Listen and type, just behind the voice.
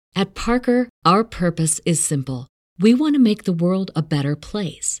At Parker, our purpose is simple. We want to make the world a better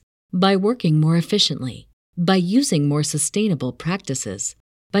place by working more efficiently, by using more sustainable practices,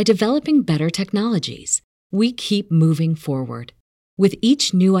 by developing better technologies. We keep moving forward. With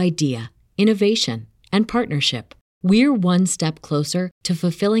each new idea, innovation, and partnership, we're one step closer to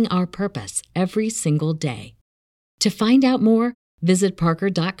fulfilling our purpose every single day. To find out more, visit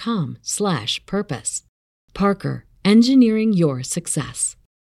parker.com/purpose. Parker, engineering your success.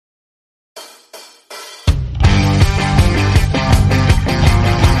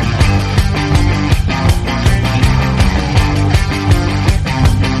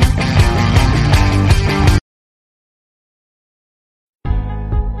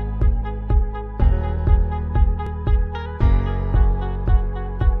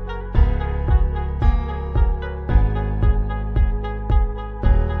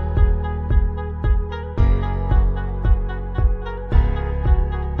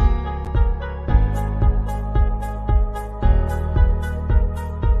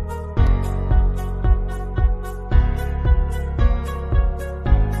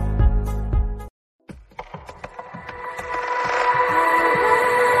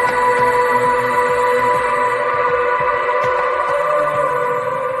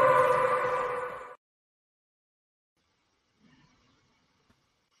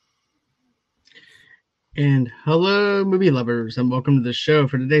 And hello, movie lovers, and welcome to the show.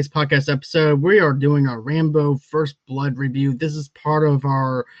 For today's podcast episode, we are doing our Rambo First Blood review. This is part of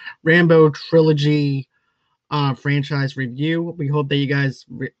our Rambo trilogy franchise review. We hope that you guys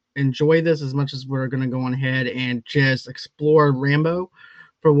enjoy this as much as we're going to go on ahead and just explore Rambo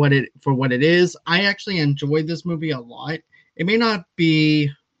for what it is. I actually enjoyed this movie a lot. It may not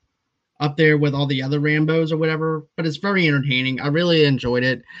be up there with all the other Rambos or whatever, but it's very entertaining. I really enjoyed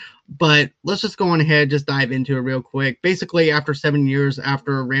it. But let's just go on ahead, just dive into it real quick. Basically, after 7 years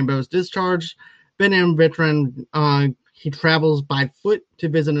after Rambo's discharge, Ben M. veteran, he travels by foot to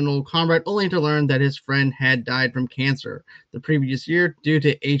visit an old comrade, only to learn that his friend had died from cancer the previous year due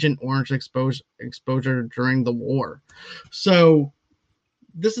to Agent Orange exposure during the war. So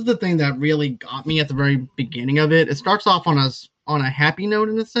this is the thing that really got me at the very beginning of it. It starts off on a happy note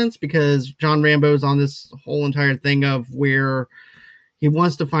in a sense, because John Rambo's on this whole entire thing of where he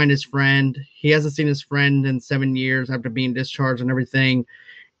wants to find his friend. He hasn't seen his friend in 7 years after being discharged and everything.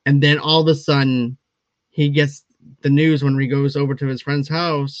 And then all of a sudden, he gets the news when he goes over to his friend's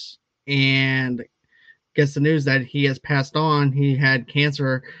house and gets the news that he has passed on. He had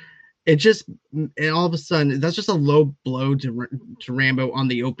cancer. And all of a sudden, that's just a low blow to Rambo on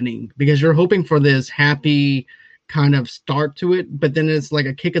the opening, because you're hoping for this happy kind of start to it. But then it's like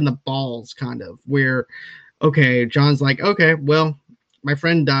a kick in the balls kind of where, okay, John's like, okay, well, my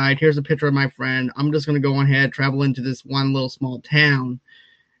friend died. Here's a picture of my friend. I'm just going to go on ahead, travel into this one little small town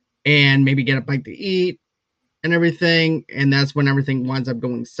and maybe get a bite to eat and everything. And that's when everything winds up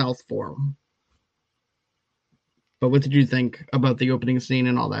going south for him. But what did you think about the opening scene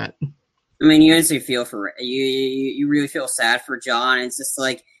and all that? I mean, you honestly feel for you really feel sad for John. It's just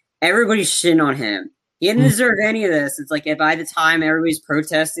like everybody's shitting on him. He didn't deserve any of this. It's like by the time everybody's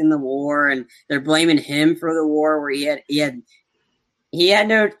protesting the war and they're blaming him for the war, where he had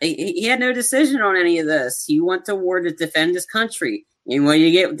no decision on any of this. He went to war to defend his country, and when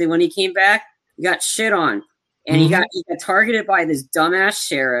he came back, he got shit on, and he got targeted by this dumbass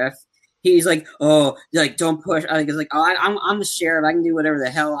sheriff. He's like, oh, like don't push. He's like, oh, I'm the sheriff. I can do whatever the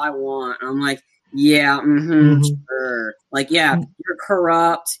hell I want. I'm like, yeah, sure. Like, yeah, you're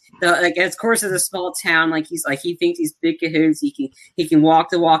corrupt. Of course, it's a small town. Like he thinks he's big cahoots. He can walk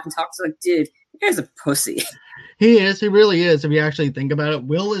the walk and talk. So like, dude, you guy's a pussy. He is. He really is. If you actually think about it,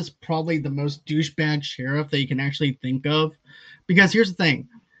 Will is probably the most douchebag sheriff that you can actually think of. Because here's the thing.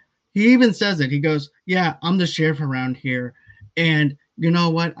 He even says it. He goes, yeah, I'm the sheriff around here. And you know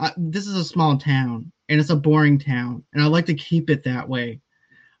what? This is a small town. And it's a boring town. And I like to keep it that way.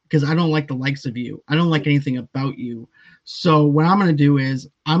 Because I don't like the likes of you. I don't like anything about you. So what I'm going to do is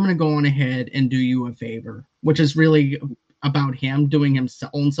I'm going to go on ahead and do you a favor. Which is really about him doing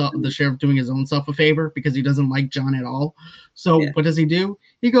the sheriff doing his own self a favor, because he doesn't like John at all. So What does he do?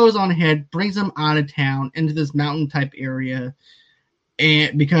 He goes on ahead, brings him out of town into this mountain type area,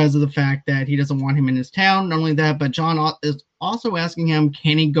 and because of the fact that he doesn't want him in his town. Not only that, but John is also asking him,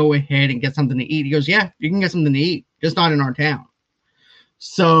 can he go ahead and get something to eat? He goes, yeah, you can get something to eat, just not in our town.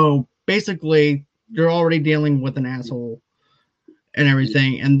 So basically, you're already dealing with an asshole and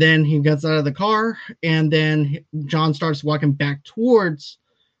everything. And then he gets out of the car, and then John starts walking back towards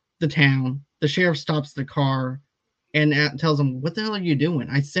the town. The sheriff stops the car and tells him, what the hell are you doing?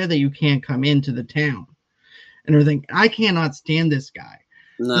 I said that you can't come into the town and everything. I cannot stand this guy.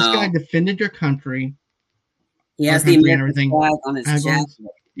 This guy No. defended your country, He our has the country and American everything. flag on his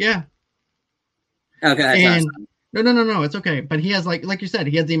jacket. Yeah. Okay, And sorry. no, it's okay. But he has like you said,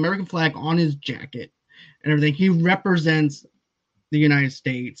 he has the American flag on his jacket and everything. He represents the United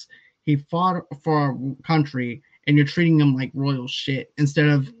States. He fought for our country, and you're treating him like royal shit instead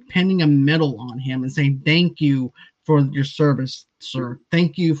of pinning a medal on him and saying thank you for your service, sir.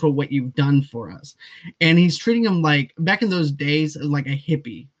 Thank you for what you've done for us. And he's treating him like back in those days like a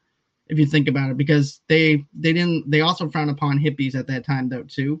hippie, if you think about it, because they also frowned upon hippies at that time though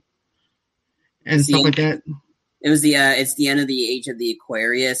too, and stuff like that. It was it's the end of the age of the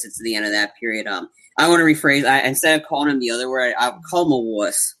Aquarius. It's the end of that period. I want to rephrase. Instead of calling him the other word, I'll call him a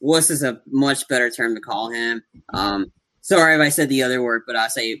wuss. Wuss is a much better term to call him. Sorry if I said the other word, but I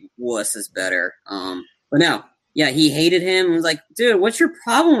say wuss is better. But no, yeah, he hated him. I was like, dude, what's your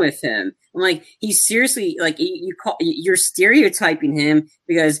problem with him? I'm like, he's seriously like you're stereotyping him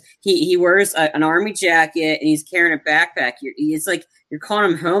because he wears an army jacket and he's carrying a backpack. It's like you're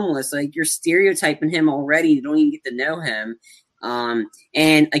calling him homeless. Like you're stereotyping him already. You don't even get to know him. And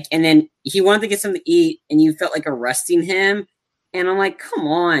then he wanted to get something to eat, and you felt like arresting him. And I'm like, come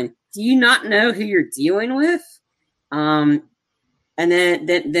on, do you not know who you're dealing with? And then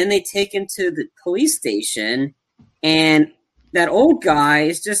they take him to the police station, and that old guy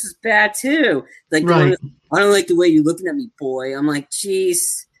is just as bad too. Like, right. I don't like the way you're looking at me, boy. I'm like,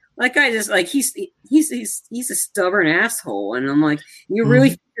 jeez. That guy just like he's a stubborn asshole, and I'm like, you really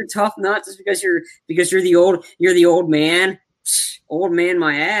think you're tough nut just because you're the old man. Old man,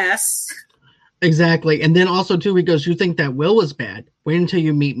 my ass. Exactly. And then also too, he goes, you think that Will is bad? Wait until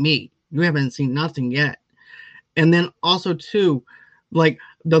you meet me. You haven't seen nothing yet. And then also too, like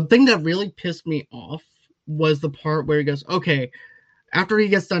the thing that really pissed me off was the part where he goes, okay, after he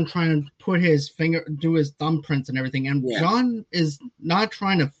gets done trying to put his finger, do his thumbprints and everything, and John is not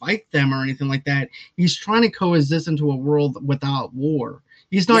trying to fight them or anything like that. He's trying to coexist into a world without war.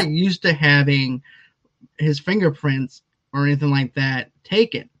 He's not used to having his fingerprints or anything like that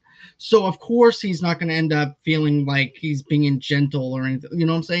taken. So of course he's not going to end up feeling like he's being gentle or anything. You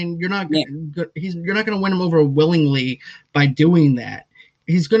know what I'm saying? You're not going to win him over willingly by doing that.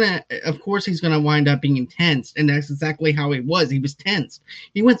 He's going to wind up being tense, and that's exactly how he was. He was tense.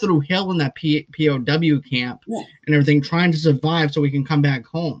 He went through hell in that POW camp and everything, trying to survive so he can come back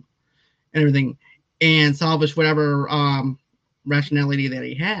home and everything and salvage whatever rationality that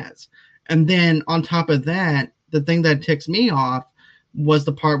he has. And then on top of that, the thing that ticks me off was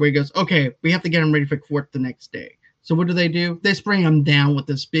the part where he goes, okay, we have to get him ready for court the next day. So what do? They spray him down with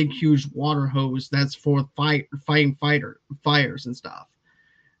this big, huge water hose that's for fighting fires and stuff.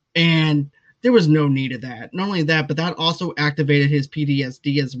 And there was no need of that. Not only that, but that also activated his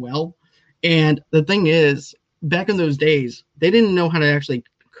PTSD as well. And the thing is, back in those days, they didn't know how to actually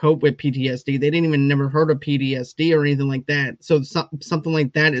cope with PTSD. They didn't even never heard of PTSD or anything like that. So something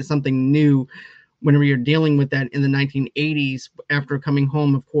like that is something new whenever you're dealing with that in the 1980s after coming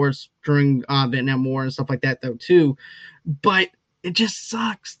home, of course, during Vietnam War and stuff like that, though, too. But it just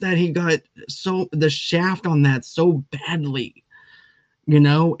sucks that he got the shaft on that so badly, you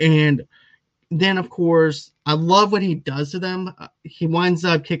know? And then, of course, I love what he does to them. He winds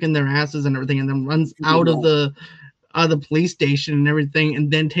up kicking their asses and everything and then runs out of the police station and everything, and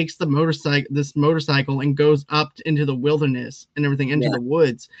then takes this motorcycle and goes up into the wilderness and everything, into the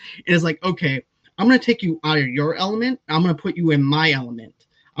woods. And it's like, okay, I'm going to take you out of your element. I'm going to put you in my element.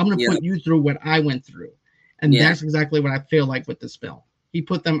 I'm going to put you through what I went through. And that's exactly what I feel like with this film. He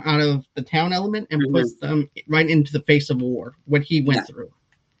put them out of the town element and puts them right into the face of war, what he went through.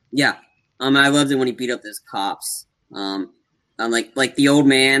 Yeah. I loved it when he beat up those cops. Like the old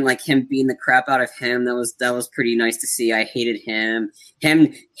man, like him beating the crap out of him. That was pretty nice to see. I hated him.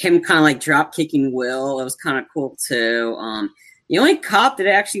 Him kind of like drop kicking Will. It was kind of cool too. The only cop that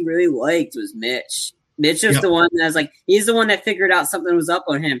I actually really liked was Mitch. Mitch was the one that was like, he's the one that figured out something was up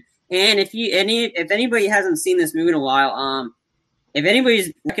on him. And if anybody hasn't seen this movie in a while, if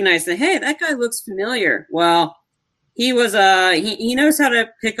anybody's recognized that, hey, that guy looks familiar. Well, he was he knows how to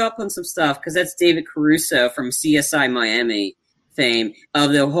pick up on some stuff because that's David Caruso from CSI Miami fame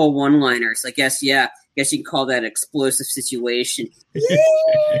of the whole one-liners. I guess you can call that explosive situation.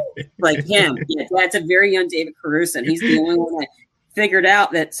 Like him. Yeah, that's a very young David Caruso. And he's the only one that figured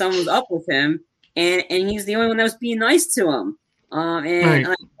out that someone was up with him, and he's the only one that was being nice to him.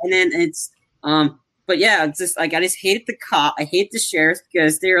 And then it's but yeah, it's just like I just hated the cop. I hate the sheriffs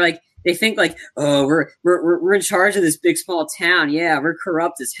because they think like, oh, we're in charge of this big small town. Yeah, we're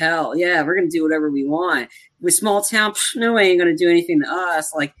corrupt as hell. Yeah, we're gonna do whatever we want. With small town, no way ain't gonna do anything to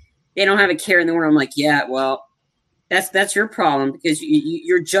us. Like they don't have a care in the world. I'm like, yeah, well, That's your problem because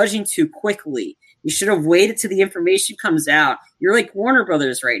you're judging too quickly. You should have waited till the information comes out. You're like Warner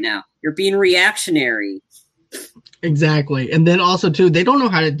Brothers right now. You're being reactionary. Exactly. And then also, too, they don't know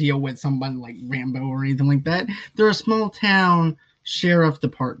how to deal with someone like Rambo or anything like that. They're a small town sheriff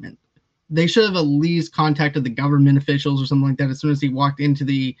department. They should have at least contacted the government officials or something like that as soon as he walked into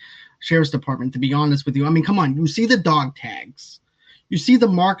the sheriff's department, to be honest with you. I mean, come on. You see the dog tags. You see the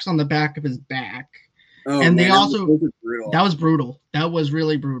marks on the back of his back. Oh, and man, they also that was brutal. That was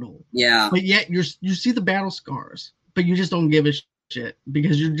really brutal. Yeah. But yet you see the battle scars, but you just don't give a shit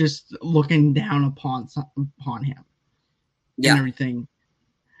because you're just looking down upon him. Yeah. And everything.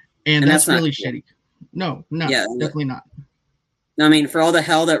 And that's really shitty. No, definitely not. I mean, for all the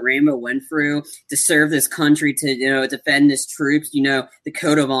hell that Rambo went through to serve this country, to defend his troops, the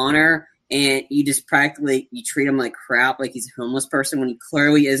code of honor, and you just practically you treat him like crap, like he's a homeless person when he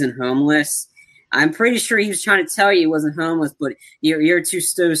clearly isn't homeless. I'm pretty sure he was trying to tell you he wasn't homeless, but you're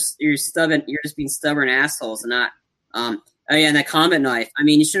stubborn. You're just being stubborn assholes, and not. Oh yeah, and that combat knife. I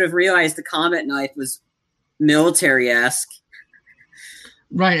mean, you should have realized the combat knife was military-esque.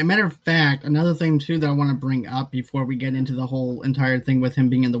 Right. As a matter of fact, another thing too that I want to bring up before we get into the whole entire thing with him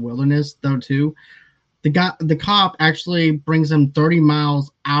being in the wilderness, though, too, the cop actually brings him 30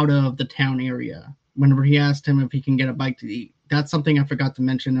 miles out of the town area whenever he asked him if he can get a bite to eat. That's something I forgot to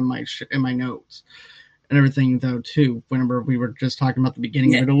mention in my notes and everything, though, too, whenever we were just talking about the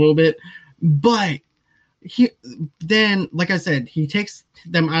beginning of it a little bit. But then, like I said, he takes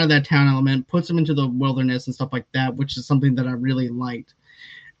them out of that town element, puts them into the wilderness and stuff like that, which is something that I really liked.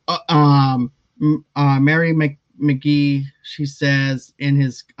 Mary McGee, she says in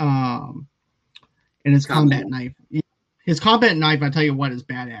his combat knife. His combat knife, I tell you what, is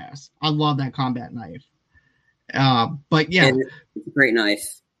badass. I love that combat knife. But yeah, it's a great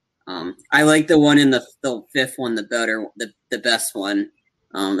knife. I like the one in the fifth one the best one.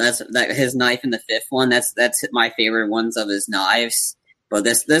 That's his knife in the fifth one. That's my favorite ones of his knives. But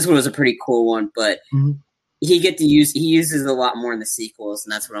this one was a pretty cool one. But he uses a lot more in the sequels,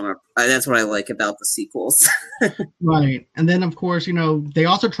 and that's what I like about the sequels. Right. And then of course, they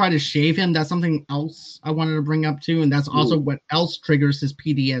also try to shave him. That's something else I wanted to bring up too, and that's also what else triggers his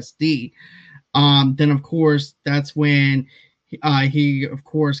PTSD. Then of course that's when he of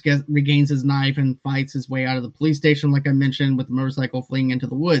course regains his knife and fights his way out of the police station, like I mentioned, with the motorcycle fleeing into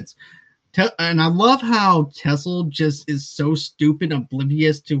the woods. And I love how Tessel just is so stupid,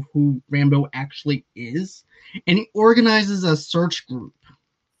 oblivious to who Rambo actually is. And he organizes a search group,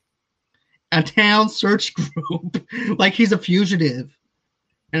 a town search group, like he's a fugitive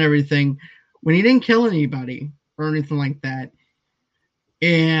and everything, when he didn't kill anybody or anything like that.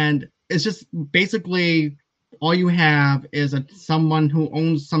 And it's just basically all you have is someone who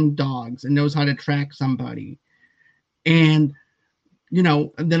owns some dogs and knows how to track somebody. And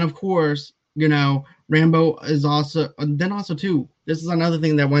and then of course, Rambo is also too, this is another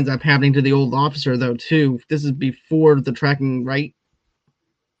thing that winds up happening to the old officer though too. This is before the tracking, right?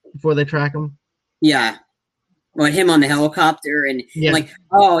 Before they track him. Yeah. Well, him on the helicopter and like,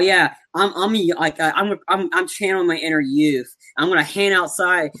 oh yeah, I'm channeling my inner youth. I'm gonna hang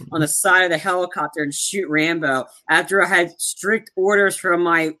outside on the side of the helicopter and shoot Rambo after I had strict orders from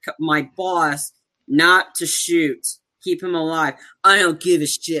my boss not to shoot. Keep him alive. I don't give a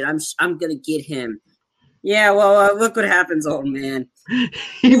shit. I'm gonna get him. Yeah, well, look what happens, old man.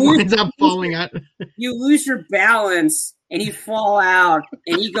 He winds up falling out. You lose your balance, and you fall out,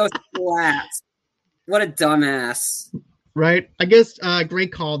 and you go flat. What a dumbass. Right? I guess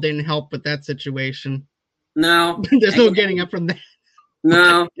Great Call didn't help with that situation. No. There's no getting up from that.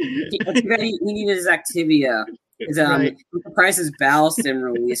 No. He needed his Activia. Right. The price is ballast and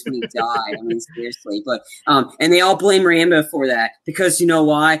released when he died. I mean, seriously. But and they all blame Rambo for that because you know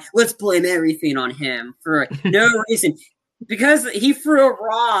why? Let's blame everything on him for no reason. Because he threw a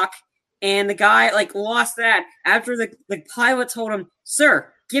rock and the guy lost that after the pilot told him,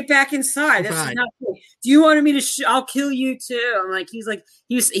 "Sir, get back inside. This is not cool. Do you want me to? I'll kill you too." I'm like,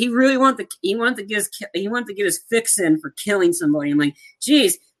 he really wanted to get his fix in for killing somebody. I'm like,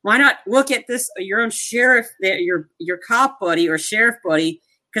 geez. Why not look at this, your own sheriff, your cop buddy or sheriff buddy,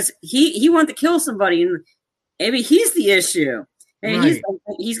 because he wanted to kill somebody, and maybe he's the issue. And right.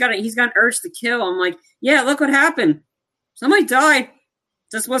 he's got an urge to kill. I'm like, yeah, look what happened. Somebody died.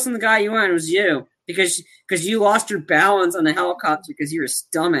 This wasn't the guy you wanted. It was you because you lost your balance on the helicopter because you're a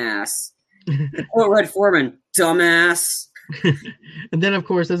dumbass. Quote Red Foreman, dumbass. And then, of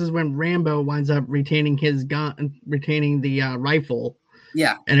course, this is when Rambo winds up retaining his gun, retaining the rifle.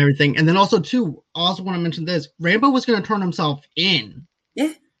 Yeah. And everything. And then also want to mention this. Rambo was going to turn himself in.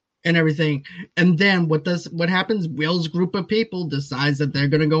 Yeah. and everything. And then what happens? Will's group of people decides that they're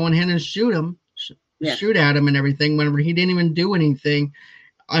going to go ahead and shoot him, shoot at him and everything, whenever he didn't even do anything.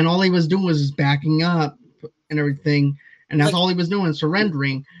 And all he was doing was just backing up and everything. And that's all he was doing,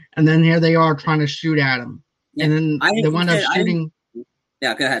 surrendering. And then here they are trying to shoot at him. Yeah. And then they wind up shooting.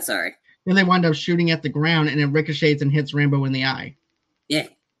 Yeah, go ahead. Sorry. Then they wind up shooting at the ground, and it ricochets and hits Rambo in the eye. Yeah.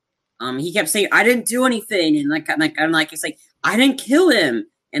 He kept saying, "I didn't do anything," and I'm like, it's like, "I didn't kill him,"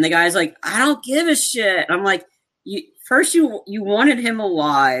 and the guy's like, "I don't give a shit." I'm like, you wanted him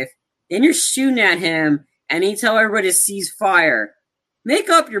alive, then you're shooting at him, and you tell everybody to cease fire. Make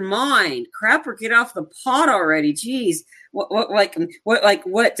up your mind, crap, or get off the pot already. Jeez,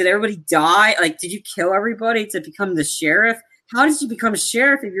 what? Did everybody die? Like, did you kill everybody to become the sheriff? How did you become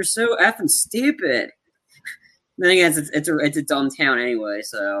sheriff if you're so effing stupid? Then again, it's a dumb town anyway,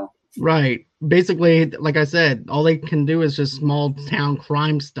 so. Right. Basically, like I said, all they can do is just small town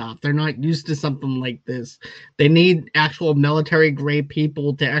crime stuff. They're not used to something like this. They need actual military grade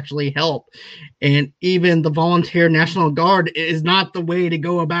people to actually help. And even the volunteer National Guard is not the way to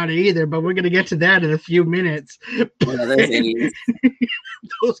go about it either, but we're going to get to that in a few minutes. Yeah, those idiots.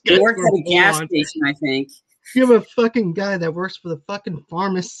 Those guys work at a gas station, I think. You have a fucking guy that works for the fucking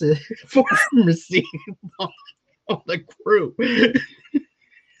pharmacy on the crew.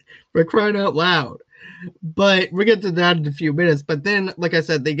 We're crying out loud. But we'll get to that in a few minutes. But then, like I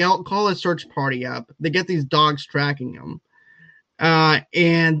said, they call a search party up. They get these dogs tracking them.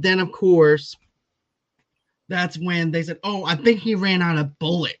 And then, of course, that's when they said, "Oh, I think he ran out of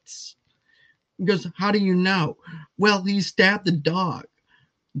bullets." He goes, "How do you know?" "Well, he stabbed the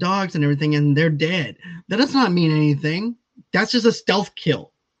dogs and everything, and they're dead." That does not mean anything. That's just a stealth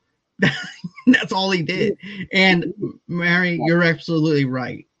kill. That's all he did. And Mary, you're absolutely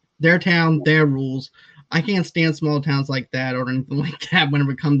right. Their town, their rules. I can't stand small towns like that or anything like that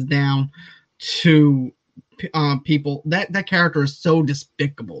whenever it comes down to people. That character is so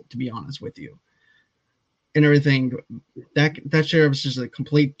despicable, to be honest with you. And everything. That sheriff is just a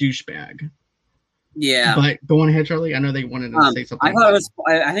complete douchebag. Yeah. But go on ahead, Charlie. I know they wanted to say something.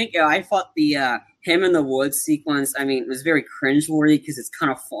 I thought the him in the woods sequence, I mean, it was very cringeworthy because it's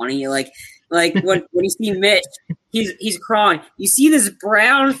kind of funny. Like when you see Mitch, he's crawling. You see this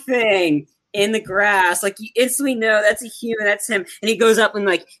brown thing in the grass, like you instantly know that's a human, that's him. And he goes up and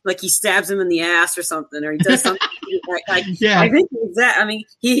like he stabs him in the ass or something, or he does something yeah. I think it's that. I mean,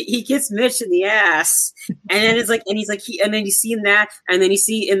 he gets Mitch in the ass, and then it's like, and he's like and then you see in that, and then you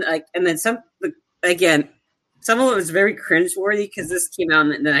see in and then some. Again, some of it was very cringeworthy because this came out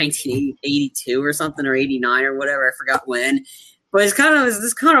in 1982 or something, or 89 or whatever. I forgot when. But it's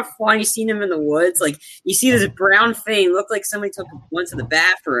kind of fun. You seen him in the woods, like you see this brown thing, looked like somebody went to the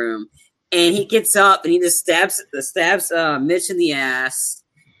bathroom, and he gets up and he just stabs Mitch in the ass,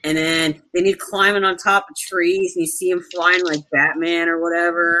 and then he's climbing on top of trees and you see him flying like Batman or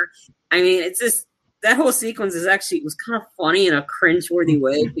whatever. I mean, it's just that whole sequence was kind of funny in a cringeworthy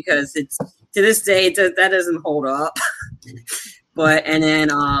way because it's. To this day, that doesn't hold up. But and then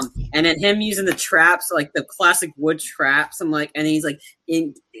him using the traps, like the classic wood traps. I'm like, and he's like,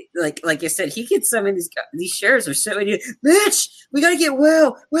 like I said, he gets some of these sheriffs are so idiot. Bitch, we gotta get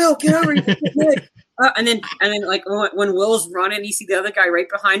Will, get over here. And then like when Will's running, you see the other guy right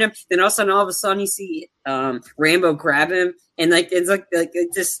behind him. Then all of a sudden, you see Rambo grab him, and like it's like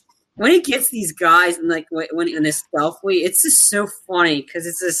it just. When he gets these guys and like when in a stealth way, it's just so funny because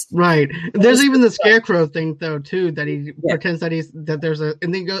it's just right. There's even the scarecrow thing though too that he pretends that there's a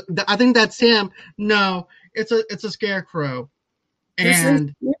and then go. I think that's him. No, it's a scarecrow,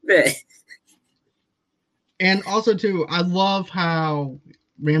 and and also too, I love how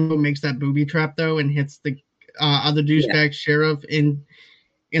Rambo makes that booby trap though and hits the other douchebag sheriff in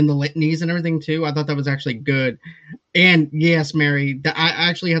the knees and everything too. I thought that was actually good. And yes, Mary, I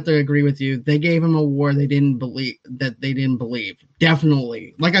actually have to agree with you. They gave him a war they didn't believe.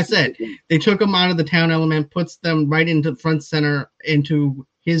 Definitely. Like I said, they took him out of the town element, puts them right into the front center, into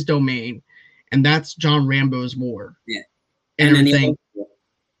his domain. And that's John Rambo's war. Yeah. And then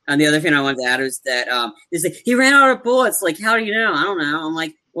the other thing I wanted to add is that he ran out of bullets. Like, how do you know? I don't know. I'm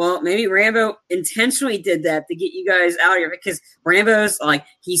like, well, maybe Rambo intentionally did that to get you guys out of here because Rambo's like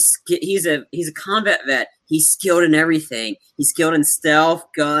he's a combat vet. He's skilled in everything. He's skilled in stealth,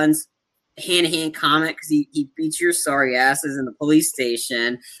 guns, hand-to-hand combat because he beats your sorry asses in the police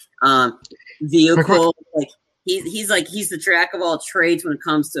station. Vehicle, like he's the jack of all trades when it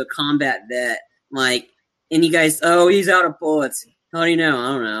comes to a combat vet. Like, and you guys, he's out of bullets. How do you know? I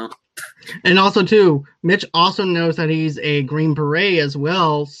don't know. And also, too, Mitch also knows that he's a Green Beret as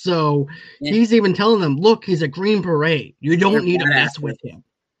well. So he's even telling them, look, he's a Green Beret. You don't need to mess with him.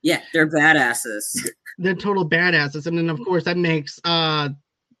 Yeah, they're badasses. They're total badasses. And then of course that makes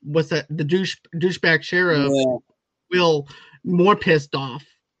what's that, the douchebag sheriff Yeah. Will more pissed off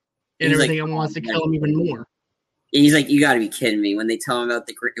and He's everything like, and wants to kill him even more. He's like, you got to be kidding me. When they tell him about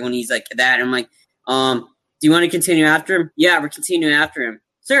when he's like that, I'm like, do you want to continue after him? Yeah, we're continuing after him.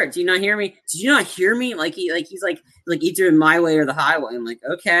 Sir, do you not hear me? Did you not hear me? He's like either my way or the highway. I'm like,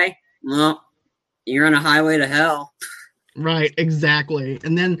 okay, well, you're on a highway to hell. Right, exactly.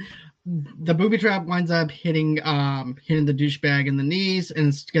 And then the booby trap winds up hitting the douchebag in the knees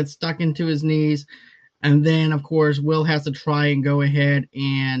and gets stuck into his knees. And then, of course, Will has to try and go ahead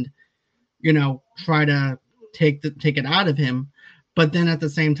and, try to take it out of him. But then at the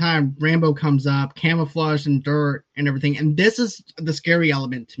same time, Rambo comes up, camouflaged in dirt and everything. And this is the scary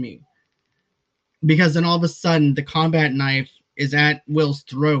element to me. Because then all of a sudden, the combat knife is at Will's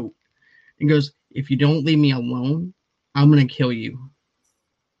throat and goes, if you don't leave me alone, I'm going to kill you.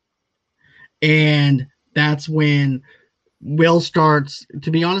 And that's when Will starts,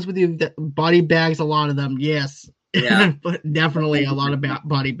 to be honest with you, body bags, a lot of them, yes. Yeah. But definitely a lot of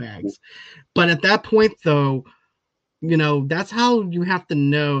body bags. But at that point, though, that's how you have to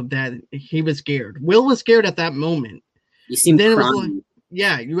know that he was scared. Will was scared at that moment. You see him crying.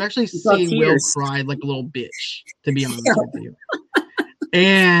 You actually see Will cry like a little bitch, to be honest with you.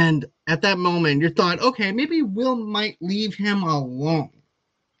 And at that moment, you thought, okay, maybe Will might leave him alone.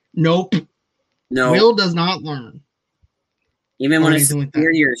 Nope. No. Will does not learn. Even when his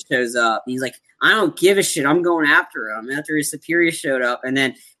superior shows up, he's like, I don't give a shit. I'm going after him. After his superior showed up. And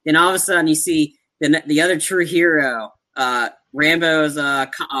then all of a sudden you see the other true hero, Rambo's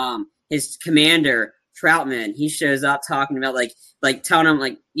his commander, Troutman. He shows up talking about like telling him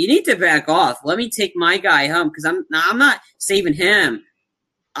like, you need to back off. Let me take my guy home because I'm not saving him.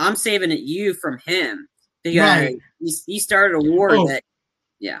 I'm saving you from him because he started a war that,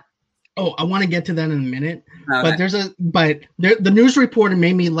 yeah. Oh, I want to get to that in a minute, okay. but the news reporter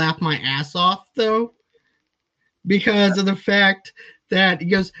made me laugh my ass off though, because of the fact that he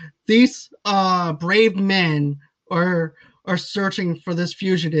goes, these brave men are searching for this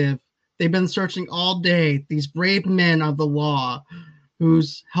fugitive. They've been searching all day. These brave men of the law,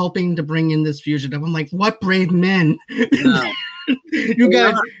 who's helping to bring in this fugitive. I'm like, what brave men? No. You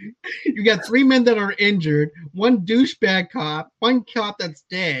got 3 men that are injured, 1 douchebag cop, 1 cop that's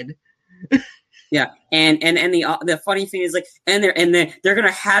dead. Yeah, and the funny thing is like, and they're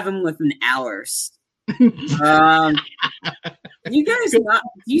gonna have him within hours. You guys do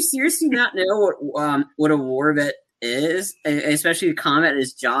you seriously not know what a war vet is, especially the combat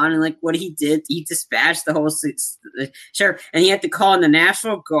is John and like what he did? He dispatched the whole sheriff, and he had to call in the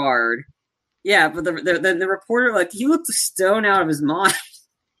National Guard. Yeah, but the reporter, like, he looked stone out of his mind.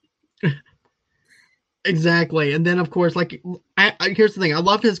 Exactly. And then, of course, like, here's the thing. I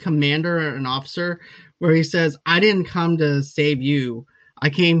love his commander and officer where he says, I didn't come to save you. I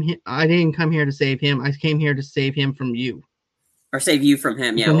didn't come here to save him. I came here to save him from you. Or save you from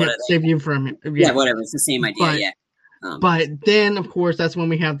him. Yeah. Save you from him. Yeah, whatever. It's the same idea. But then, of course, that's when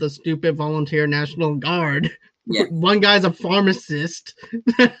we have the stupid volunteer National Guard. Yeah. One guy's a pharmacist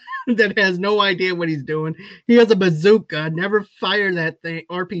that has no idea what he's doing. He has a bazooka, never fired that thing,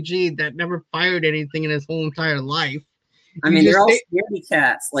 RPG, that never fired anything in his whole entire life. I mean, they're all scaredy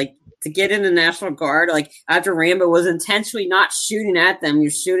cats. Like, to get in the National Guard, like, after Rambo was intentionally not shooting at them, you're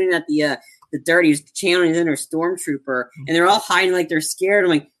shooting at the dirty, he's channeling in their stormtrooper, and they're all hiding like they're scared.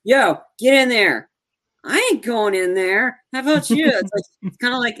 I'm like, yo, get in there. I ain't going in there. How about you? It's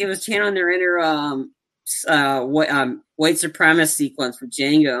kind of like it was channeling their inner white supremacist sequence for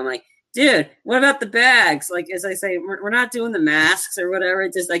Django. I'm like, dude, what about the bags? Like, as I say, we're not doing the masks or whatever.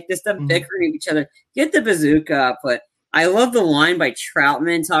 It's just like this stuff bickering each other. Get the bazooka up. But I love the line by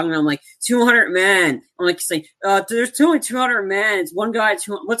Troutman talking about, like, 200 men. I'm like, he's like, there's only 200 men. It's one guy.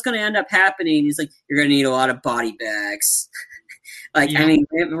 What's going to end up happening? He's like, you're going to need a lot of body bags. Like, yeah. I mean,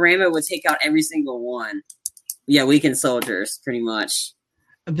 Rambo would take out every single one. Yeah, weakened soldiers, pretty much.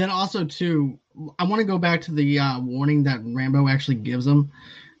 And then also, too, I want to go back to the warning that Rambo actually gives him.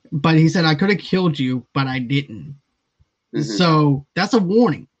 But he said, I could have killed you, but I didn't. Mm-hmm. So that's a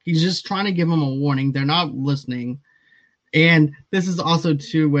warning. He's just trying to give him a warning. They're not listening. And this is also,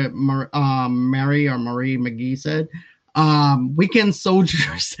 too, what Marie McGee said. Weekend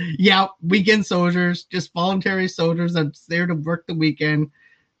soldiers. Yeah, weekend soldiers. Just voluntary soldiers that's there to work the weekend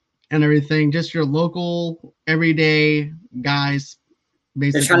and everything. Just your local, everyday guys.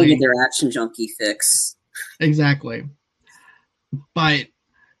 Basically. They're trying to get their action junkie fix. Exactly. But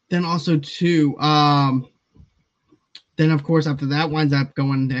then also, too, then, of course, after that winds up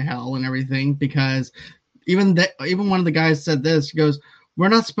going to hell and everything, because even one of the guys said this. He goes, we're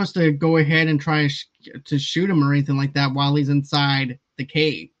not supposed to go ahead and try to shoot him or anything like that while he's inside the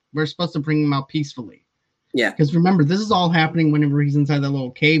cave. We're supposed to bring him out peacefully. Yeah. Because remember, this is all happening whenever he's inside that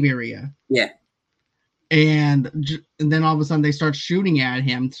little cave area. Yeah. And then all of a sudden they start shooting at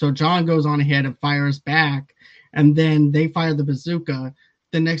him. So John goes on ahead and fires back. And then they fire the bazooka.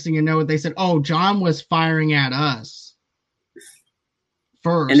 The next thing you know, they said, oh, John was firing at us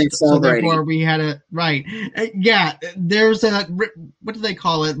first. And so therefore we had a, right. Yeah, there's a, what do they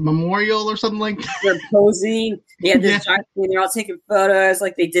call it? Memorial or something like that? They're posing. They had this giant thing. They're all taking photos.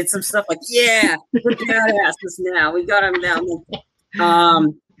 Like they did some stuff like, yeah, we're badasses now. We got him down.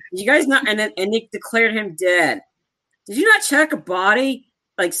 You guys not, and they declared him dead. Did you not check a body?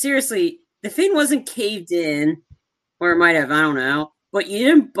 Like seriously, the thing wasn't caved in, or it might have, I don't know. But you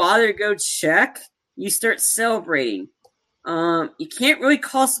didn't bother to go check. You start celebrating. You can't really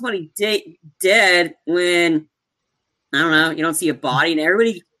call somebody dead when, I don't know, you don't see a body, and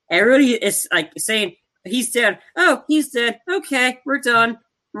everybody is like saying he's dead. Oh, he's dead. Okay, we're done.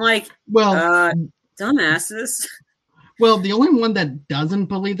 I'm like, well, dumbasses. Well, the only one that doesn't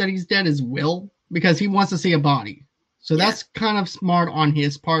believe that he's dead is Will, because he wants to see a body. So that's kind of smart on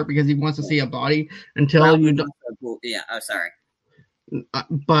his part, because he wants to see a body until you don't. Yeah, oh, sorry.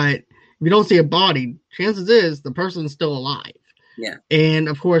 But if you don't see a body, chances is the person's still alive. Yeah. And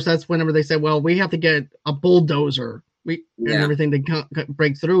of course, that's whenever they said, well, we have to get a bulldozer and everything to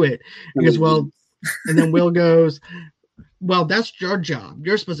break through it. Because, well, and then Will goes, well, that's your job.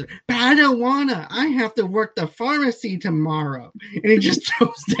 You're supposed to, but I don't wanna. I have to work the pharmacy tomorrow. And he just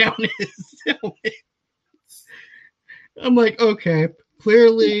throws down his helmet. I'm like, okay,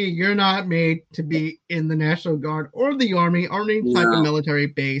 clearly you're not made to be in the National Guard or the Army or any type of military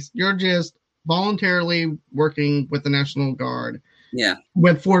base. You're just voluntarily working with the National Guard. Yeah.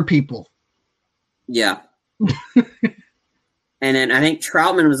 With 4 people. Yeah. And then I think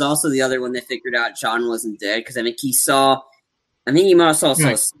Troutman was also the other one that figured out John wasn't dead, because I think he might have saw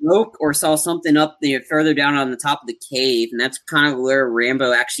smoke or saw something up there further down on the top of the cave, and that's kind of where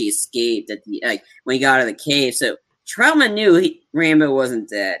Rambo actually escaped at the when he got out of the cave. So Troutman knew Rambo wasn't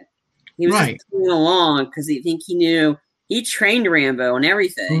dead. He was just going along because he knew he trained Rambo and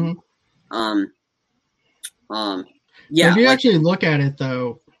everything. Mm-hmm. If you actually look at it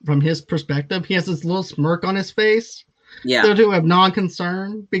though, from his perspective, he has this little smirk on his face. Yeah. Still to have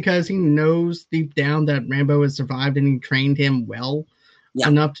non-concern, because he knows deep down that Rambo has survived and he trained him well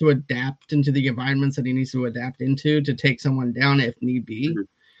enough to adapt into the environments that he needs to adapt into to take someone down if need be. Mm-hmm.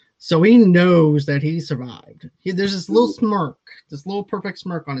 So he knows that he survived. There's this little smirk, this little perfect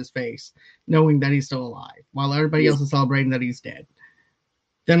smirk on his face, knowing that he's still alive, while everybody else is celebrating that he's dead.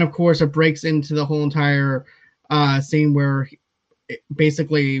 Then, of course, it breaks into the whole entire scene where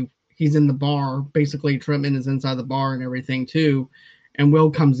basically he's in the bar. Basically, Tripman is inside the bar and everything, too. And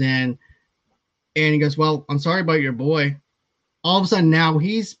Will comes in, and he goes, well, I'm sorry about your boy. All of a sudden, now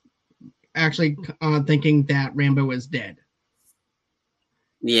he's actually thinking that Rambo is dead.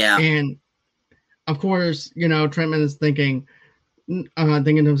 Yeah. And of course, Trentman is thinking to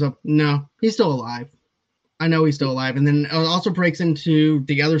himself, no, he's still alive. I know he's still alive. And then it also breaks into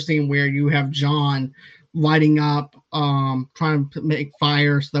the other scene where you have John lighting up, trying to make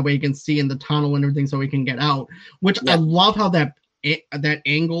fire so that way he can see in the tunnel and everything so he can get out, which I love how that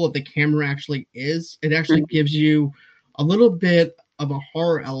angle of the camera actually is. It actually gives you a little bit of a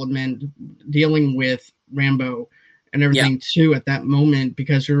horror element dealing with Rambo and everything too at that moment,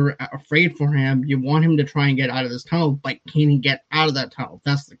 because you're afraid for him. You want him to try and get out of this tunnel, but can he get out of that tunnel?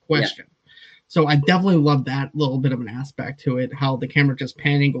 That's the question. So I definitely love that little bit of an aspect to it, how the camera just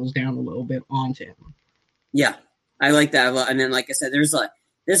pan angles down a little bit onto him. Yeah, I like that. And then, like I said, there's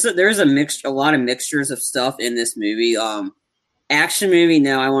a lot of mixtures of stuff in this movie. Action movie,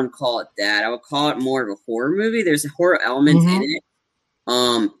 no, I wouldn't call it that. I would call it more of a horror movie. There's a horror element in it.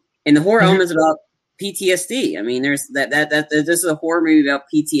 And the horror element is about PTSD. I mean, there's that this is a horror movie about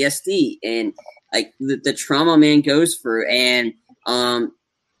PTSD and like the trauma man goes through, and and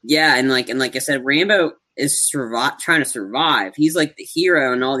like I said, Rambo is trying to survive. He's like the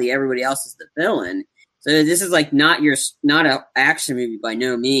hero, and everybody else is the villain. So this is like not an action movie by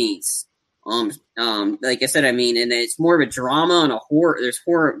no means. Like I said, I mean, and it's more of a drama and a horror. There's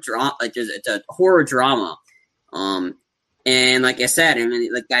horror drama, it's a horror drama. And like I said, I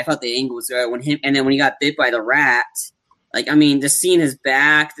mean, like I thought the angle was right when he got bit by the rat. Like, I mean, the scene is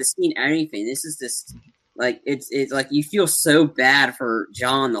back, the scene, everything. This is just like it's like you feel so bad for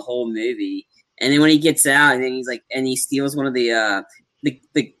John the whole movie. And then when he gets out, and then he's like, and he steals one of the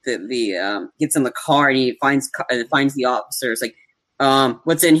gets in the car and he finds the officer. It's like,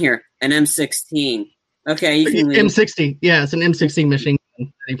 what's in here? An M16. Okay, you can leave. M60. Yeah, it's an M16 machine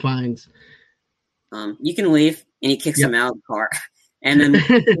that he finds. You can leave, and he kicks him out of the car. And then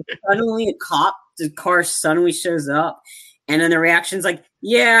suddenly the car suddenly shows up, and then the reaction's like,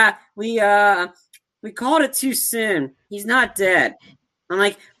 "Yeah, we called it too soon. He's not dead." I'm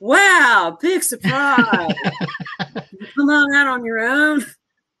like, "Wow, big surprise! You come out on your own."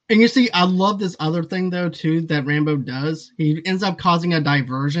 And you see, I love this other thing though too that Rambo does. He ends up causing a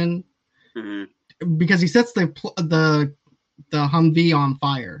diversion because he sets the Humvee on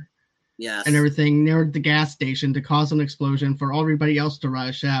fire. Yes. And everything near the gas station to cause an explosion for everybody else to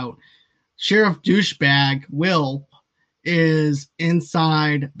rush out. Sheriff douchebag Will is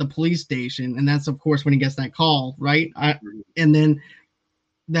inside the police station, and that's of course when he gets that call, right? And then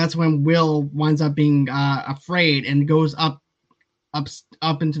that's when Will winds up being afraid and goes up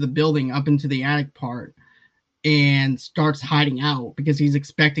into the building, up into the attic part, and starts hiding out because he's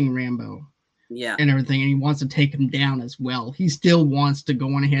expecting Rambo. Yeah. And everything, and he wants to take him down as well. He still wants to go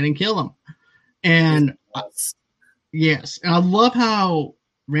on ahead and kill him. And yes, and I love how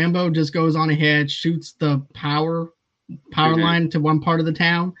Rambo just goes on ahead, shoots the power line to one part of the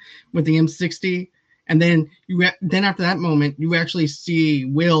town with the M60, and then after that moment, you actually see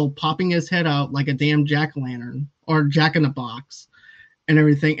Will popping his head out like a damn jack-o'-lantern or jack-in-a-box. And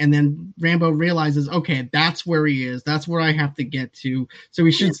everything, and then Rambo realizes, okay, that's where he is. That's where I have to get to. So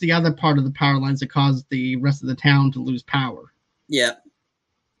he shoots the other part of the power lines that cause the rest of the town to lose power. Yeah,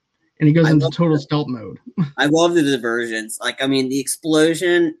 and he goes into total stealth mode. I love the diversions. Like, I mean, the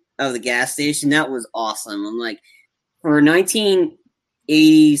explosion of the gas station, that was awesome. I'm like, for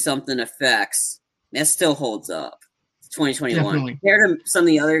 1980 something effects, that still holds up. It's 2021 Definitely. Compared to some of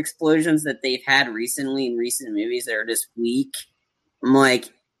the other explosions that they've had recently in recent movies that are just weak. I'm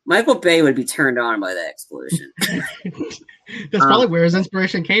like, Michael Bay would be turned on by that explosion. That's probably where his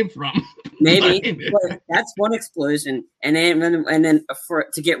inspiration came from. Maybe, but that's one explosion, and then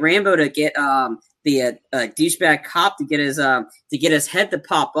to get Rambo to get the douchebag cop to get his head to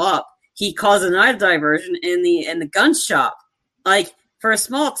pop up, he caused a knife diversion in the gun shop. Like, for a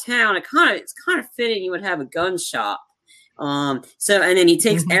small town, it's kind of fitting you would have a gun shop. And then he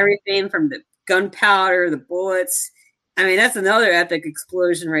takes everything from the gunpowder, the bullets. I mean, that's another epic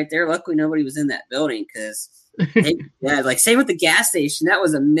explosion right there. Luckily, nobody was in that building because, like same with the gas station. That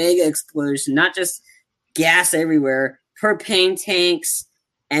was a mega explosion, not just gas everywhere, propane tanks,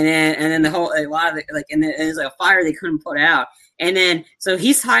 and then the whole a lot of it, like, and then it was like a fire they couldn't put out. And then so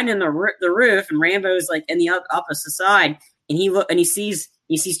he's hiding in the roof, and Rambo's like in the opposite side, and he sees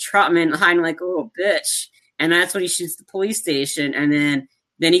Trotman hiding like a little bitch, and that's when he shoots the police station, and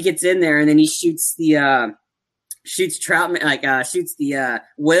then he gets in there, and then he shoots the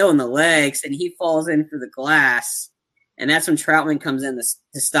Will in the legs, and he falls in through the glass, and that's when Troutman comes in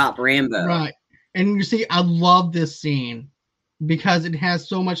to stop Rambo. Right, and you see, I love this scene because it has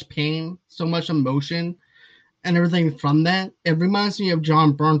so much pain, so much emotion, and everything from that. It reminds me of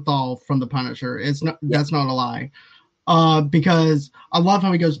John Bernthal from The Punisher. That's not a lie, because I love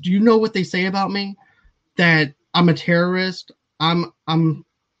how he goes, "Do you know what they say about me? That I'm a terrorist. I'm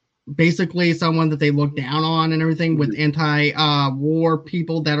basically someone that they look down on and everything with anti-war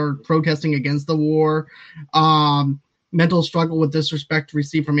people that are protesting against the war, mental struggle with disrespect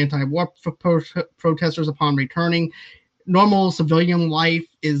received from anti-war protesters upon returning. Normal civilian life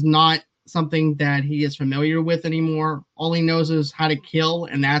is not something that he is familiar with anymore. All he knows is how to kill,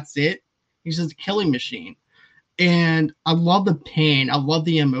 and that's it. He's just a killing machine." And I love the pain. I love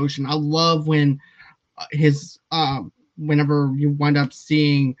the emotion. I love when whenever you wind up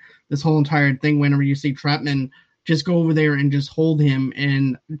seeing this whole entire thing, whenever you see Trotman just go over there and just hold him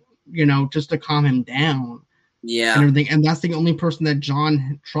and, just to calm him down. Yeah. And everything. And that's the only person that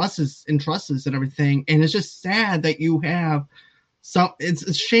John trusts and everything. And it's just sad that you have it's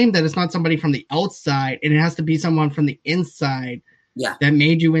a shame that it's not somebody from the outside, and it has to be someone from the inside that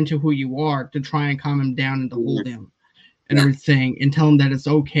made you into who you are to try and calm him down and to hold him and everything and tell him that it's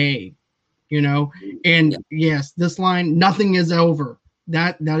okay. And yes, this line, nothing is over.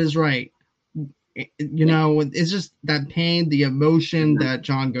 That is right. It's just that pain, the emotion that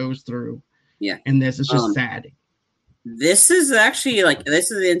John goes through. Yeah. And this is just sad. This is actually this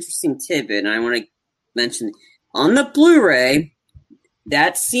is an interesting tidbit, and I want to mention on the Blu-ray,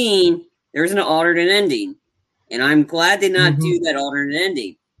 that scene, there's an alternate ending. And I'm glad they not do that alternate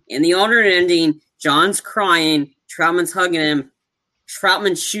ending. In the alternate ending, John's crying, Troutman's hugging him,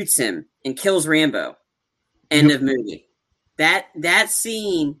 Troutman shoots him and kills Rambo. End of movie. That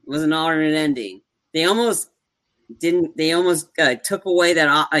scene was an alternate ending. They almost took away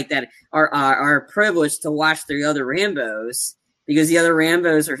that our privilege to watch the other Rambos, because the other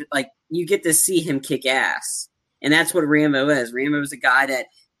Rambos are like, you get to see him kick ass. And that's what Rambo is. Rambo is a guy that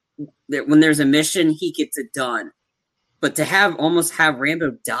when there's a mission, he gets it done. But to almost have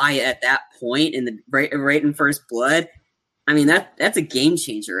Rambo die at that point in the right in First Blood, I mean that's a game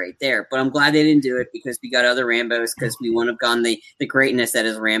changer right there. But I'm glad they didn't do it because we got other Rambos, because we wouldn't have gotten the greatness that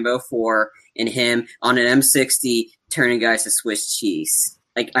is Rambo 4 and him on an M60 turning guys to Swiss cheese.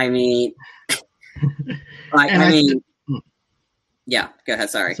 Like, I mean, yeah. Go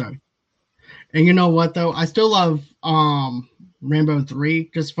ahead. Sorry. And you know what though? I still love Rambo 3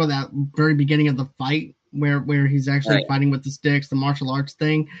 just for that very beginning of the fight where he's actually fighting with the sticks, the martial arts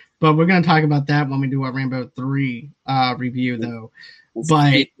thing. But we're going to talk about that when we do our Rambo 3 review, though.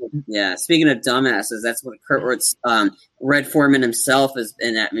 Speaking of dumbasses, that's what Red Foreman himself is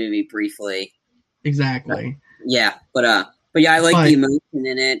in that movie briefly. Exactly. But I like the emotion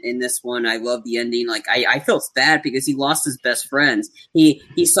in it. In this one, I love the ending. Like, I felt bad because he lost his best friends. He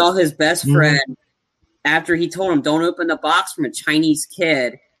saw his best friend after he told him, "Don't open the box," from a Chinese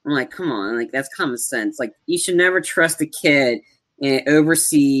kid. I'm like, come on, like, that's common sense. Like, you should never trust a kid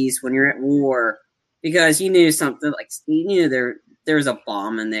overseas when you're at war, because he knew something. Like, he knew there was a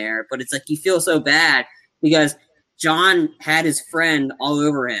bomb in there. But it's like you feel so bad because John had his friend all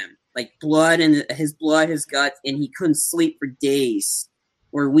over him, like blood and his guts, and he couldn't sleep for days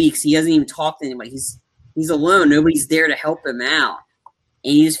or weeks. He doesn't even talk to anybody. He's alone. Nobody's there to help him out,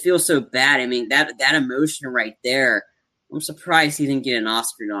 and you just feel so bad. I mean, that emotion right there. I'm surprised he didn't get an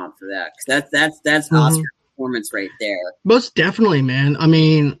Oscar nom for that, because that's Oscar performance right there. Most definitely, man. I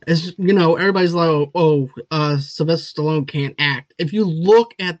mean, it's, everybody's like, Sylvester Stallone can't act. If you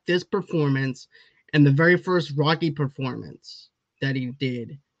look at this performance and the very first Rocky performance that he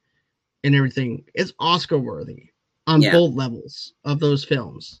did and everything, it's Oscar worthy on both levels of those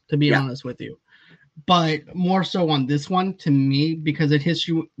films, to be honest with you. But more so on this one, to me, because it hits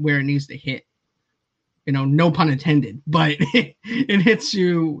you where it needs to hit. No pun intended, but it hits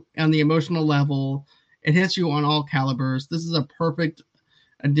you on the emotional level. It hits you on all calibers. This is a perfect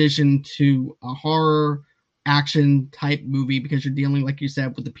addition to a horror action type movie, because you're dealing, like you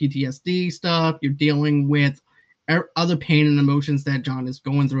said, with the PTSD stuff. You're dealing with other pain and emotions that John is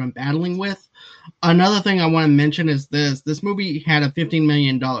going through and battling with. Another thing I want to mention is this movie had a $15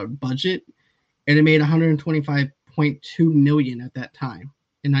 million budget, and it made $125.2 million at that time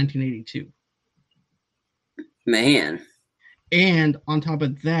in 1982. Man. And on top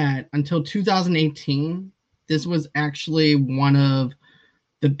of that, until 2018, this was actually one of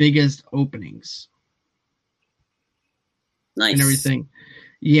the biggest openings. Nice. And everything.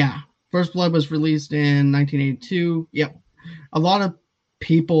 Yeah. First Blood was released in 1982. Yep. A lot of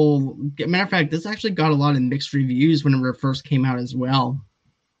people, matter of fact, this actually got a lot of mixed reviews whenever it first came out as well.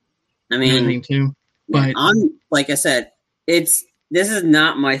 I mean, too. But like I said, this is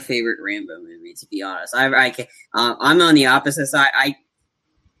not my favorite Rambo movie, to be honest. I'm on the opposite side.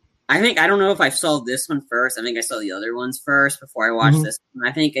 I think, I don't know if I saw this one first. I think I saw the other ones first before I watched this one.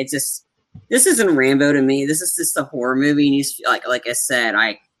 I think this isn't Rambo to me. This is just a horror movie. And like I said,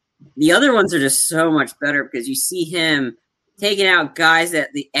 the other ones are just so much better because you see him taking out guys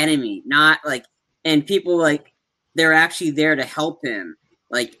at the enemy, not like, and people like they're actually there to help him.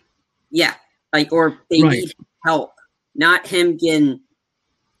 Like, or they need help. Not him getting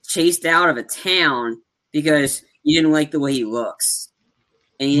chased out of a town because you didn't like the way he looks,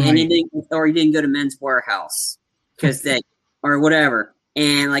 and he didn't go to Men's Warehouse because or whatever.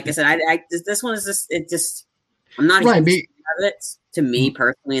 And like I said, this one is just I'm not a huge fan of it to me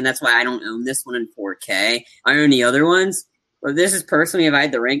personally, and that's why I don't own this one in 4K. I own the other ones, but this is personally, if I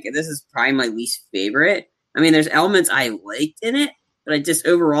had to rank it, this is probably my least favorite. I mean, there's elements I liked in it, but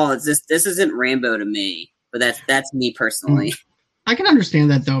overall, this isn't Rambo to me. But that's me personally. I can understand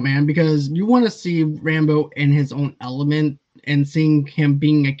that though, man, because you want to see Rambo in his own element and seeing him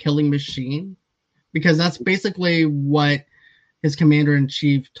being a killing machine, because that's basically what his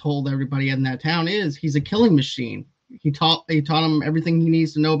commander-in-chief told everybody in that town is. He's a killing machine. He taught him everything he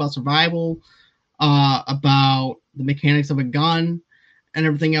needs to know about survival, about the mechanics of a gun, and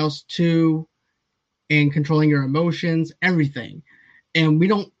everything else too, and controlling your emotions, everything. And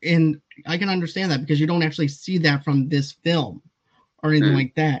I can understand that because you don't actually see that from this film or anything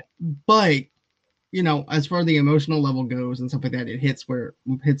like that. But, as far as the emotional level goes and stuff like that, it hits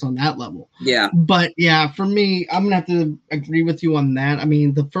on that level. Yeah. But yeah, for me, I'm going to have to agree with you on that. I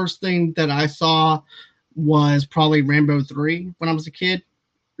mean, the first thing that I saw was probably Rambo 3 when I was a kid.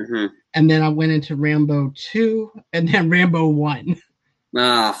 Mm-hmm. And then I went into Rambo 2 and then Rambo 1.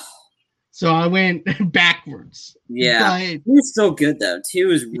 Oh. So I went backwards. Yeah. It's so good though.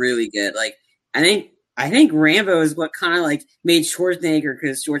 2 is really good. Like, I think I think Rambo is what kind of like made Schwarzenegger,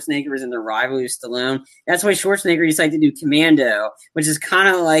 because Schwarzenegger was in the rivalry with Stallone. That's why Schwarzenegger decided to do Commando, which is kind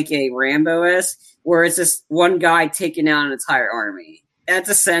of like a Rambo-esque, where it's just one guy taking out an entire army. That's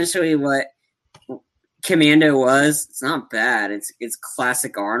essentially what Commando was. It's not bad. It's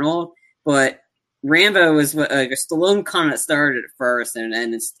classic Arnold, but Rambo was what Stallone kind of started it first, and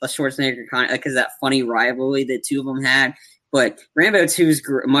it's Schwarzenegger kind of because that funny rivalry the two of them had. But Rambo 2 is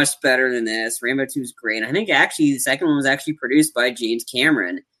much better than this. Rambo 2 is great. I think actually the second one was actually produced by James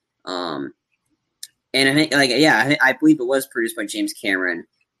Cameron. And I think I believe it was produced by James Cameron.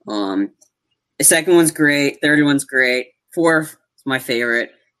 The second one's great. Third one's great. Fourth is my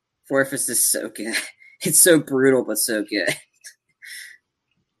favorite. Fourth is just so good. It's so brutal, but so good.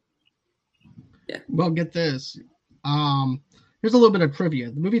 Yeah. Well, get this. Here's a little bit of trivia.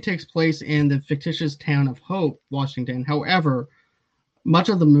 The movie takes place in the fictitious town of Hope, Washington. However, much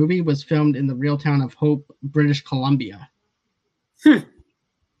of the movie was filmed in the real town of Hope, British Columbia.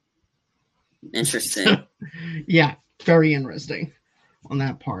 Interesting. So, yeah, very interesting on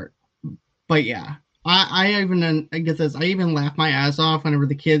that part. But yeah, I get this. I even laugh my ass off whenever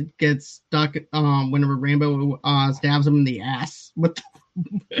the kid gets stuck. Whenever Rambo stabs him in the ass with.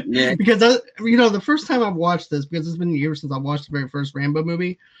 Yeah. Because the first time I've watched this, because it's been years since I watched the very first Rambo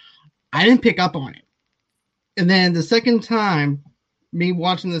movie, I didn't pick up on it. And then the second time, me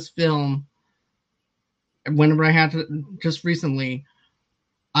watching this film, whenever I had to, just recently,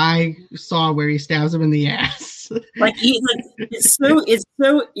 I saw where he stabs him in the ass. It's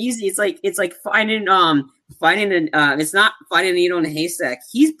so easy. It's like finding it's not finding a needle in a haystack.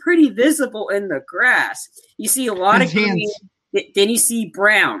 He's pretty visible in the grass. You see a lot of green. Then you see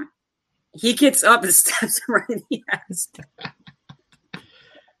Brown. He gets up and stabs him right in the ass.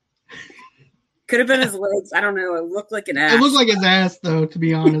 Could have been his legs. I don't know. It looked like an ass. It looked like his ass, though, to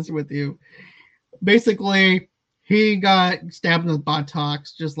be honest with you. Basically, he got stabbed in the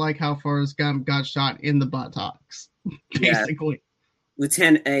buttocks, just like how Forrest Gump got shot in the buttocks. Basically. Yeah.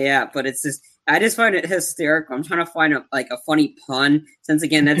 Lieutenant, yeah, but it's just, I just find it hysterical. I'm trying to find a funny pun, since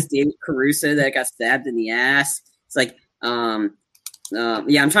again, that's David Caruso that got stabbed in the ass. It's like, I'm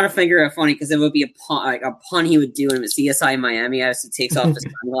trying to figure out funny because it would be a pun he would do in CSI Miami as he takes off his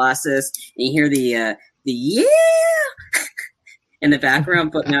sunglasses and you hear the yeah in the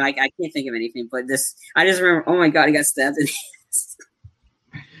background. But no, I can't think of anything. But this, I just remember, oh my god, he got stabbed in the ass.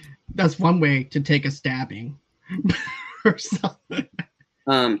 That's one way to take a stabbing or something.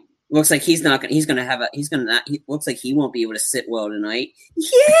 Looks like he looks like he won't be able to sit well tonight. Yeah.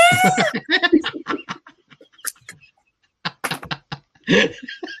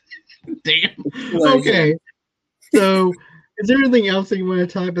 Damn. Okay. So, is there anything else that you want to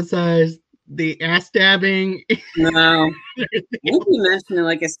talk besides the ass stabbing? No. We'll be mentioning,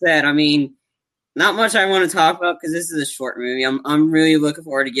 like I said, I mean, not much I want to talk about because this is a short movie. I'm really looking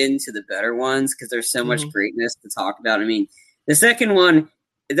forward to getting to the better ones because there's so much greatness to talk about. I mean, the second one,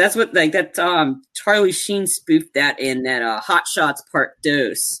 that's what Charlie Sheen spoofed that in that Hot Shots Part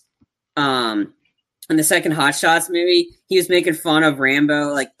Dos. In the second Hot Shots movie, he was making fun of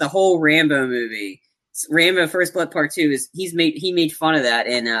Rambo, like the whole Rambo movie. Rambo First Blood Part 2 he made fun of that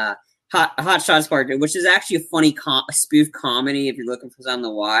in Hot Shots Part 2, which is actually a funny spoof comedy if you're looking for something to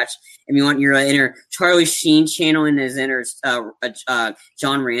watch. If you want your inner Charlie Sheen channel and his inner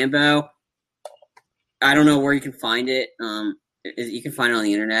John Rambo, I don't know where you can find it. You can find it on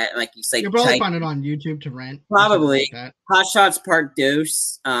the internet. You'll probably find it on YouTube to rent. Probably. Like Hot Shots Part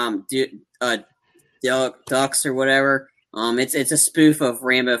Dos, Ducks or whatever. It's a spoof of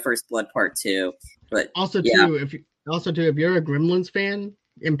Rambo First Blood Part 2. But also too, if you're a Gremlins fan,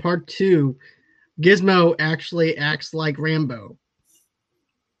 in Part 2, Gizmo actually acts like Rambo.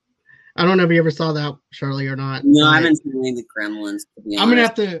 I don't know if you ever saw that, Charlie, or not. No, I haven't seen any of the Gremlins, to be honest. I'm gonna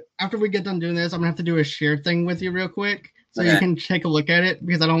have to, after we get done doing this, I'm gonna have to do a share thing with you real quick so you can take a look at it,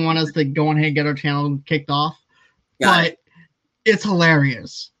 because I don't want us to go on ahead and get our channel kicked off. But it's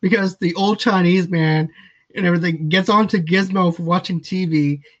hilarious because the old Chinese man and everything gets onto Gizmo for watching TV.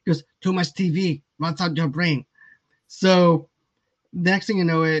 He goes, too much TV, runs out your brain. So next thing you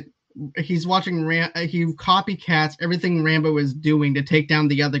know, he's watching he copycats everything Rambo is doing to take down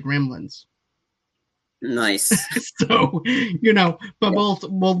the other Gremlins. Nice. So, but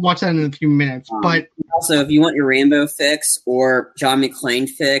we'll watch that in a few minutes. But also, if you want your Rambo fix or John McClane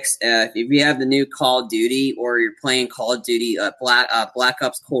fix, if you have the new Call of Duty or you're playing Call of Duty Black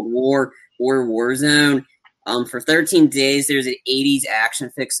Ops Cold War or Warzone, for 13 days there's an 80s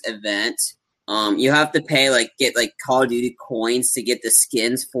action fix event. You have to pay get Call of Duty coins to get the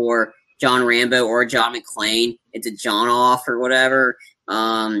skins for John Rambo or John McClane. It's a John off or whatever.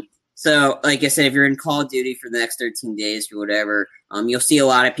 So, like I said, if you're in Call of Duty for the next 13 days or whatever, you'll see a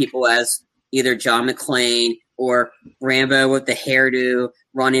lot of people as either John McClane or Rambo with the hairdo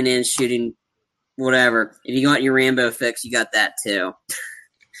running in, shooting, whatever. If you want your Rambo fix, you got that too.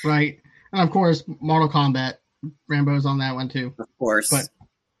 Right. And of course, Mortal Kombat. Rambo's on that one too. Of course. But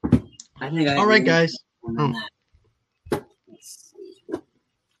I think all right, guys. No,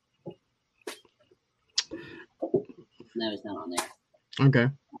 he's not on there. Okay.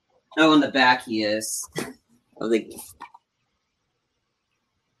 Oh, on the back he is. Okay.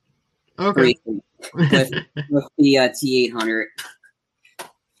 with the T-800.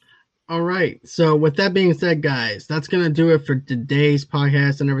 All right. So with that being said, guys, that's going to do it for today's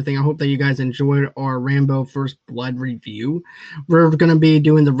podcast and everything. I hope that you guys enjoyed our Rambo First Blood review. We're going to be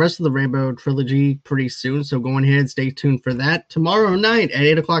doing the rest of the Rambo trilogy pretty soon, so go ahead and stay tuned for that. Tomorrow night at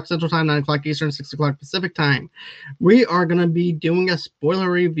 8 o'clock Central Time, 9 o'clock Eastern, 6 o'clock Pacific Time, we are going to be doing a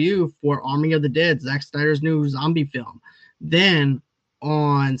spoiler review for Army of the Dead, Zack Snyder's new zombie film. Then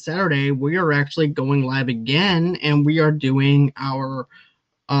on Saturday, we are actually going live again, and we are doing our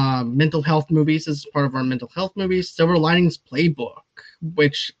mental health movies. This is part of our mental health movies, Silver Linings Playbook,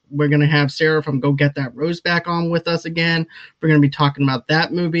 which we're going to have Sarah from Go Get That Rose back on with us again. We're going to be talking about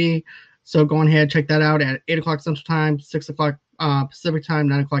that movie. So go ahead, check that out at 8 o'clock Central Time, 6 o'clock Pacific Time,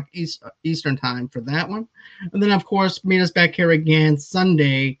 9 o'clock Eastern Time for that one. And then, of course, meet us back here again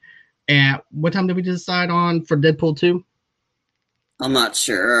Sunday at, what time did we decide on for Deadpool 2? I'm not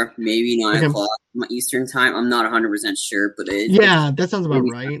sure. Maybe 9 o'clock Eastern Time. I'm not 100% sure, but yeah, that sounds about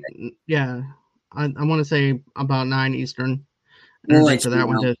right. Sunday. Yeah, I want to say about 9 Eastern. For that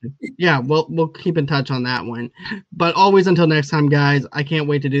one too. Yeah, we'll keep in touch on that one. But always until next time, guys, I can't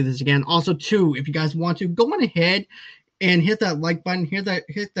wait to do this again. Also, too, if you guys want to, go on ahead and hit that like button, hit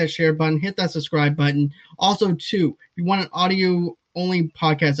that share button, hit that subscribe button. Also, too, if you want an audio-only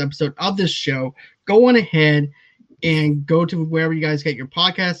podcast episode of this show, go on ahead and go to wherever you guys get your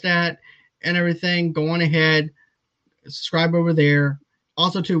podcast at and everything. Go on ahead, subscribe over there.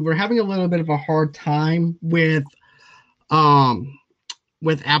 Also, too, we're having a little bit of a hard time with Apple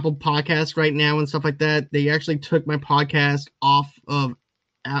Podcasts right now and stuff like that. They actually took my podcast off of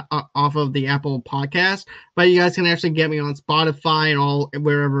the Apple Podcast, but you guys can actually get me on Spotify and all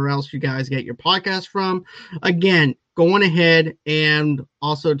wherever else you guys get your podcast from. Again, go on ahead, and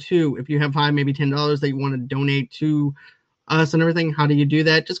also too, if you have $5, maybe $10 that you want to donate to us and everything, how do you do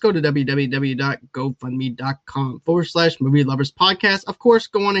that? Just go to www.gofundme.com/Movie Lovers Podcast. Of course,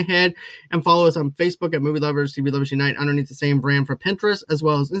 go on ahead and follow us on Facebook at Movie Lovers, TV Lovers Unite, underneath the same brand for Pinterest, as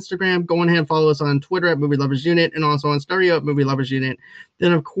well as Instagram. Go on ahead and follow us on Twitter at Movie Lovers Unit, and also on Stereo at Movie Lovers Unit.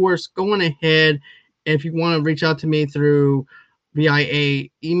 Then, of course, go on ahead, if you want to reach out to me through via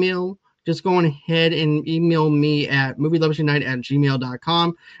email, just go on ahead and email me at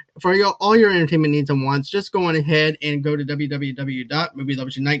movieloversunite@gmail.com. For all your entertainment needs and wants, just go on ahead and go to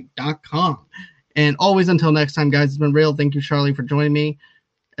www.movieloversunite.com. And always until next time, guys, it's been real. Thank you, Charlie, for joining me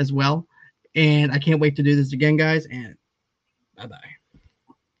as well. And I can't wait to do this again, guys. And bye-bye.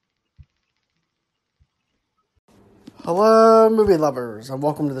 Hello, movie lovers, and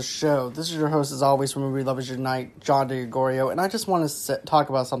welcome to the show. This is your host, as always, from Movie Lovers Unite, John DeGregorio, and I just want to talk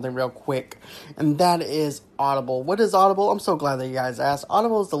about something real quick, and that is Audible. What is Audible? I'm so glad that you guys asked.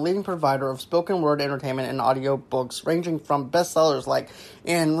 Audible is the leading provider of spoken word entertainment and audio books, ranging from bestsellers like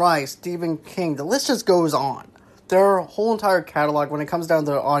Anne Rice, Stephen King. The list just goes on. Their whole entire catalog, when it comes down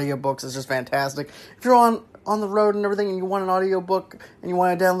to audiobooks, is just fantastic. If you're on the road and everything and you want an audiobook and you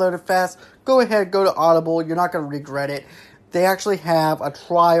want to download it fast, go ahead, go to Audible. You're not going to regret it. They actually have a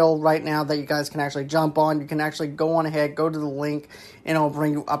trial right now that you guys can actually jump on. You can actually go on ahead, go to the link, and it'll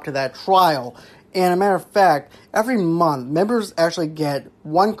bring you up to that trial. And a matter of fact, every month, members actually get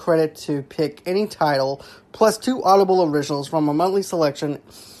 1 credit to pick any title, plus 2 Audible originals from a monthly selection,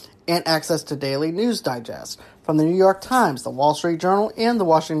 and access to daily news digests from the New York Times, the Wall Street Journal, and the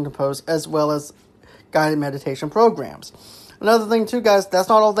Washington Post, as well as guided meditation programs. Another thing too, guys, that's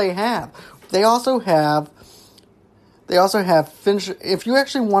not all they have. They also have if you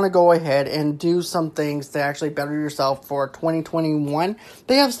actually want to go ahead and do some things to actually better yourself for 2021,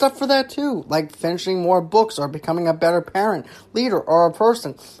 they have stuff for that too, like finishing more books or becoming a better parent, leader, or a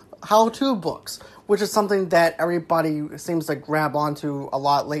person. How-to books, which is something that everybody seems to grab onto a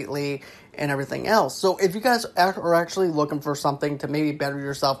lot lately, and everything else. So if you guys are actually looking for something to maybe better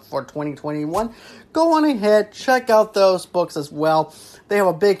yourself for 2021, go on ahead, check out those books as well. They have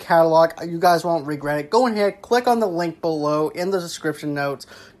a big catalog. You guys won't regret it. Go ahead, click on the link below in the description notes.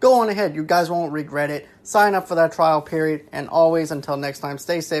 Go on ahead. You guys won't regret it. Sign up for that trial period. And always, until next time,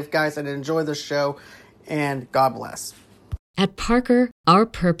 stay safe, guys, and enjoy the show. And God bless. At Parker, our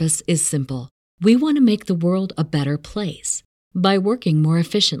purpose is simple. We want to make the world a better place by working more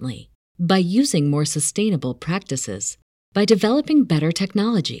efficiently, by using more sustainable practices, by developing better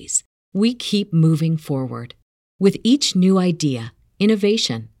technologies. We keep moving forward. With each new idea,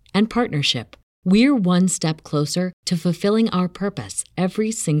 innovation, and partnership, we're one step closer to fulfilling our purpose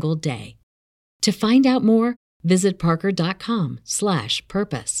every single day. To find out more, visit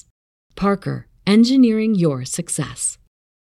parker.com/purpose. Parker, engineering your success.